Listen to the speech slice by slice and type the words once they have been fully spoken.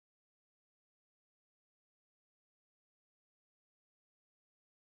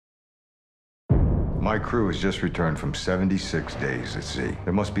My crew has just returned from 76 days at sea.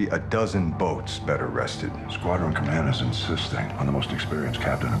 There must be a dozen boats better rested. Squadron command is insisting on the most experienced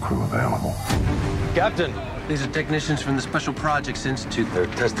captain and crew available. Captain, these are technicians from the Special Projects Institute. They're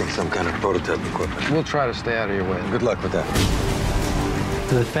testing some kind of prototype equipment. We'll try to stay out of your way. Good luck with that.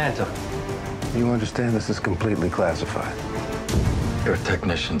 To the Phantom. You understand this is completely classified. Your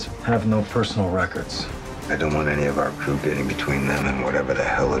technicians have no personal records. I don't want any of our crew getting between them and whatever the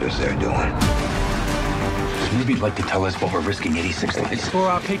hell it is they're doing. Maybe you'd like to tell us what we're risking 86 lives. For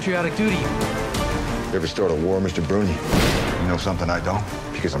our patriotic duty. You ever start a war, Mr. Bruni? You know something I don't?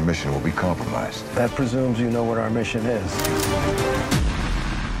 Because our mission will be compromised. That presumes you know what our mission is.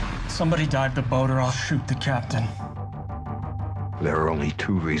 Somebody dive the boat or I'll shoot the captain. There are only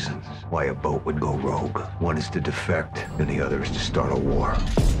two reasons why a boat would go rogue. One is to defect, and the other is to start a war.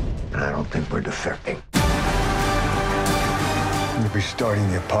 And I don't think we're defecting. We'll be starting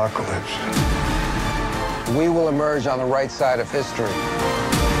the apocalypse. We will emerge on the right side of history.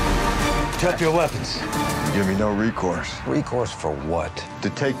 Check your weapons. You give me no recourse. Recourse for what? To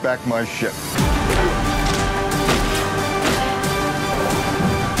take back my ship.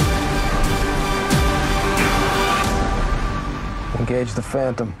 Engage the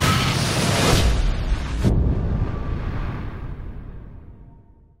Phantom.